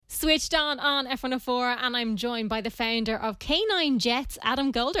Switched on F104, and I'm joined by the founder of K9 Jets, Adam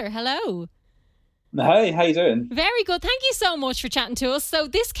Golder. Hello. Hey, how you doing? Very good. Thank you so much for chatting to us. So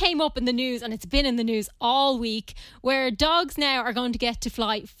this came up in the news, and it's been in the news all week, where dogs now are going to get to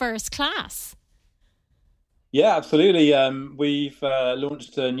fly first class. Yeah, absolutely. We've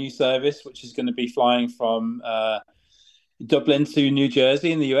launched a new service which is going to be flying from Dublin to New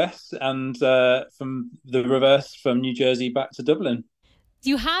Jersey in the US, and from the reverse from New Jersey back to Dublin.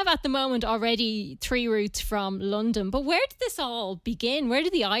 You have at the moment already 3 routes from London, but where did this all begin? Where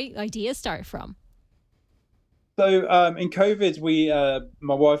did the idea start from? So in COVID,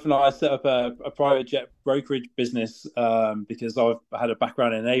 my wife and I set up a private jet brokerage business because I've had a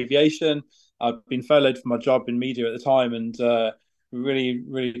background in aviation. I've been furloughed for my job in media at the time, and we're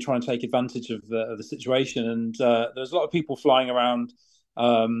really trying to take advantage of the situation. And there's a lot of people flying around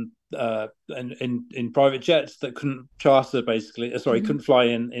in private jets that couldn't charter, basically. Couldn't fly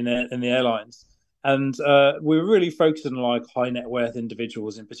in the airlines. And we were really focused on like high net worth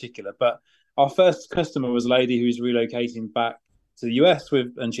individuals in particular. But our first customer was a lady who's relocating back to the US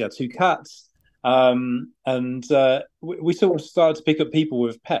and she had 2 cats. We sort of started to pick up people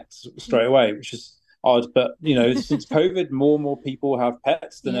with pets straight away, which is odd. But, since COVID, more and more people have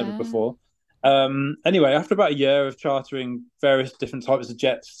pets than ever before. Anyway, after about a year of chartering various different types of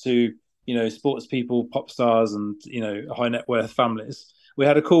jets to, sports people, pop stars and, high net worth families, we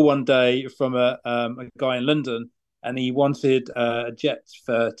had a call one day from a guy in London, and he wanted a jet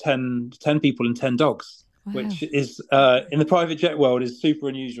for 10 people and 10 dogs, which is in the private jet world is super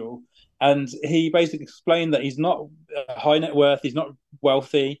unusual. And he basically explained that he's not high net worth, he's not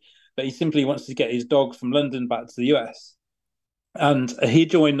wealthy, but he simply wants to get his dog from London back to the US. And he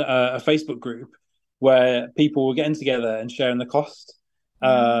joined a Facebook group where people were getting together and sharing the cost.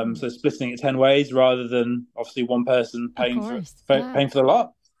 So splitting it 10 ways rather than obviously one person paying for the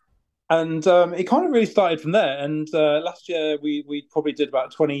lot. And it kind of really started from there. And last year we probably did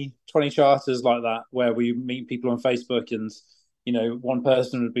about 20 charters like that, where we meet people on Facebook and, one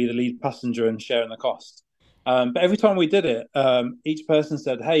person would be the lead passenger and sharing the cost. But every time we did it, each person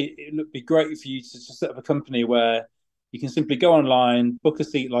said, hey, it would be great for you to set up a company where you can simply go online, book a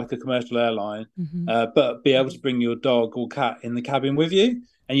seat like a commercial airline, but be able to bring your dog or cat in the cabin with you.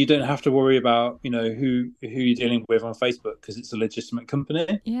 And you don't have to worry about, who you're dealing with on Facebook because it's a legitimate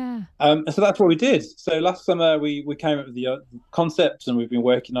company. Yeah. And so that's what we did. So last summer we came up with the concept, and we've been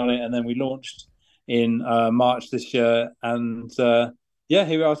working on it. And then we launched in March this year. And here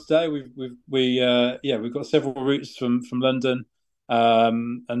we are today. We've got several routes from London,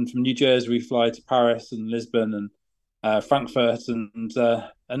 and from New Jersey we fly to Paris and Lisbon and Frankfurt and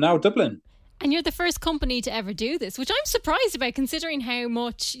now Dublin. And you're the first company to ever do this, which I'm surprised about, considering how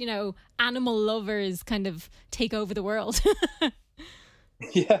much, animal lovers kind of take over the world.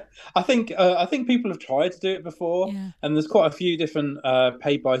 Yeah, I think people have tried to do it before, and there's quite a few different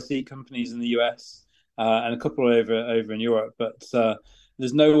paid by seat companies in the US and a couple over in Europe, but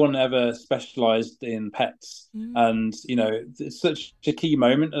there's no one ever specialised in pets. And it's such a key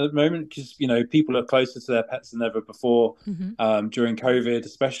moment at the moment because people are closer to their pets than ever before, during COVID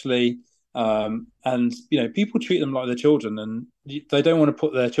especially. And people treat them like their children, and they don't want to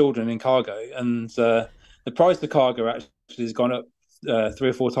put their children in cargo. And the price of cargo actually has gone up 3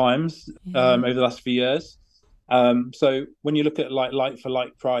 or 4 times over the last few years. So when you look at like for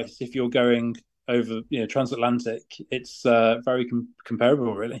like price, if you're going over transatlantic, it's very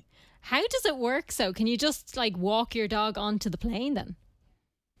comparable, really. How does it work? So can you just walk your dog onto the plane then?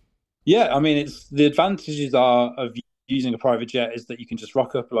 Yeah, I mean, it's the advantages of using a private jet is that you can just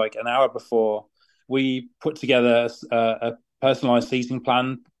rock up like an hour before. We put together a personalized seating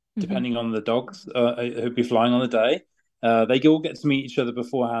plan depending on the dogs who'd be flying on the day. They all get to meet each other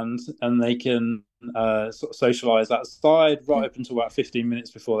beforehand, and they can sort of socialize outside right up until about 15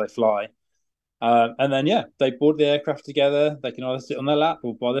 minutes before they fly. And then, they board the aircraft together. They can either sit on their lap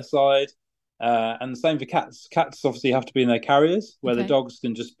or by their side. And the same for cats. Cats obviously have to be in their carriers, where the dogs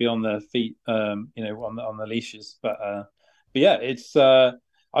can just be on their feet, on the leashes. But yeah, it's a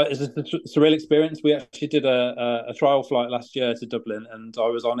surreal experience. We actually did a trial flight last year to Dublin, and I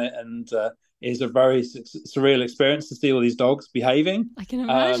was on it, and it's a very surreal experience to see all these dogs behaving. I can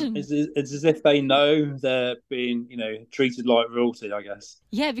imagine. It's as if they know they're being, treated like royalty, I guess.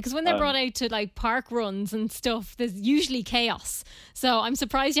 Yeah, because when they're brought out to park runs and stuff, there's usually chaos. So I'm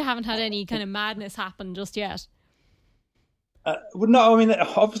surprised you haven't had any kind of madness happen just yet. Well, no, I mean,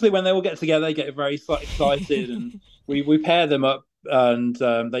 obviously when they all get together, they get very excited, and we pair them up, and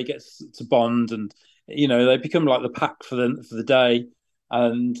they get to bond, and they become like the pack for the day.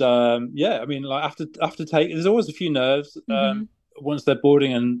 And I mean, like after take, there's always a few nerves. once they're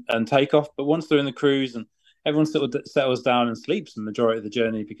boarding and take off, but once they're in the cruise and everyone settles down and sleeps the majority of the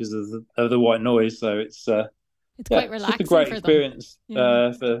journey because of the white noise. So It's yeah, quite it's just a relaxing great for them. experience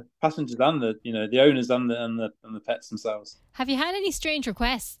Yeah. for passengers and the owners and the pets themselves. Have you had any strange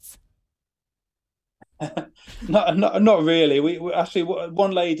requests? Not really. We actually,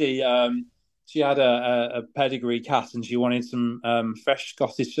 one lady, she had a pedigree cat and she wanted some fresh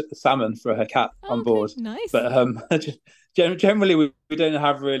Scottish salmon for her cat Oh, on okay, board. nice. But generally, we don't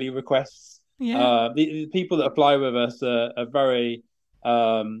have really requests. Yeah. The people that apply with us are very,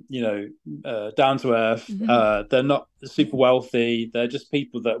 down to earth. Hmm. They're not super wealthy. They're just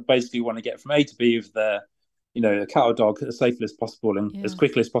people that basically want to get from A to B with their, a cat or dog as safely as possible and as Yeah.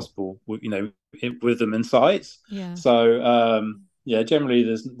 quickly as possible, with them in sight. Yeah. So yeah, generally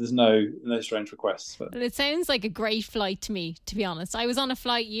there's no strange requests. But Well, it sounds like a great flight to me, to be honest. I was on a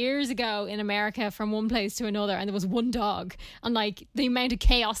flight years ago in America from one place to another, and there was one dog. And like the amount of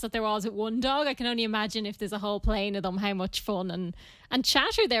chaos that there was with one dog, I can only imagine if there's a whole plane of them, how much fun and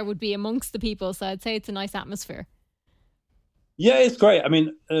chatter there would be amongst the people. So I'd say it's a nice atmosphere. yeah, it's great. I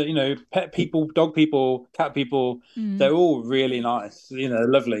mean, pet people, dog people, cat people, Mm, they're all really nice.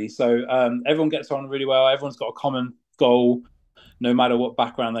 Lovely. So everyone gets on really well. Everyone's got a common goal, no matter what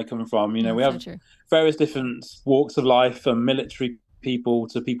background they're coming from. We that's so have true. various different walks of life, from military people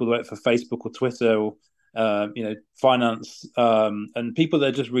to people that work for Facebook or Twitter or finance, and people that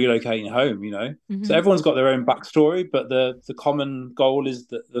are just relocating home. So Hmm. everyone's got their own backstory, but the common goal is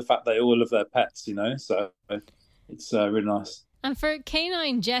the fact they all love their pets. So it's really nice. And for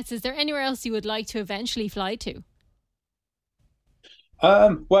Canine Jets, is there anywhere else you would like to eventually fly to?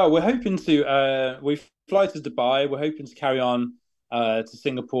 Well, we're hoping to we fly to Dubai. We're hoping to carry on to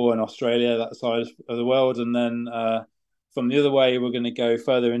Singapore and Australia, that side of the world, and then from the other way, we're going to go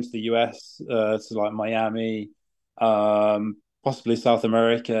further into the US, to like Miami, possibly South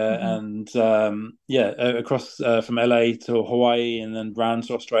America, Hmm. and yeah, across from LA to Hawaii, and then round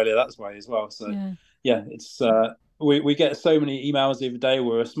to Australia that way as well. So Yeah. yeah, it's we get so many emails every day.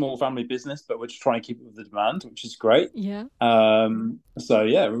 We're a small family business, but we're just trying to keep up with the demand, which is great. Yeah. So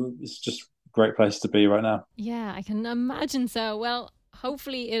yeah, it's just a great place to be right now. Yeah, I can imagine so. Well,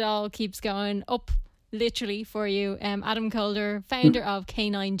 hopefully it all keeps going up literally for you. Adam Calder, founder of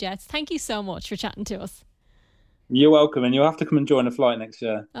K9 Jets. Thank you so much for chatting to us. You're welcome, and you'll have to come and join a flight next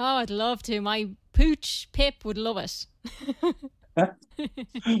year. Oh, I'd love to. My pooch Pip would love it.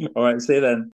 All right, see you then.